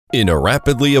In a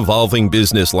rapidly evolving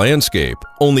business landscape,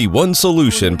 only one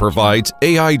solution provides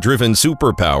AI-driven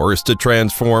superpowers to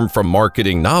transform from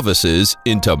marketing novices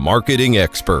into marketing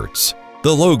experts.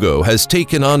 The logo has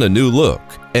taken on a new look,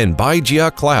 and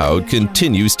Baijiayun Cloud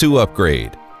continues to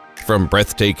upgrade. From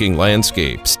breathtaking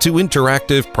landscapes to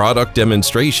interactive product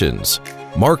demonstrations,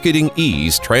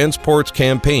 MarketingEase transports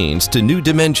campaigns to new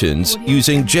dimensions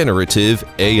using generative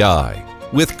AI.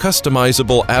 With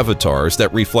customizable avatars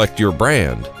that reflect your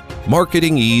brand,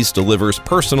 MarketingEase delivers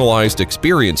personalized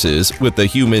experiences with the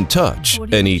human touch,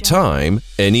 anytime,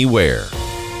 anywhere.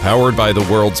 Powered by the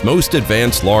world's most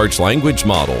advanced large language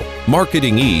model,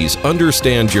 MarketingEase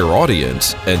understands your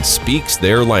audience and speaks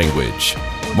their language.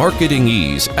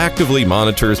 MarketingEase actively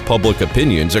monitors public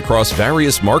opinions across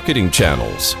various marketing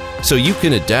channels, so you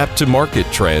can adapt to market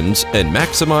trends and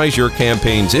maximize your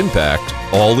campaign's impact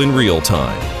all in real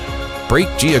time. Break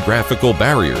geographical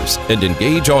barriers and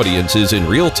engage audiences in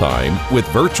real time with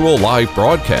virtual live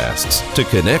broadcasts to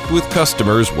connect with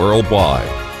customers worldwide.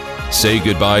 Say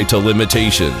goodbye to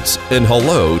limitations and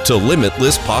hello to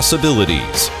limitless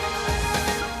possibilities.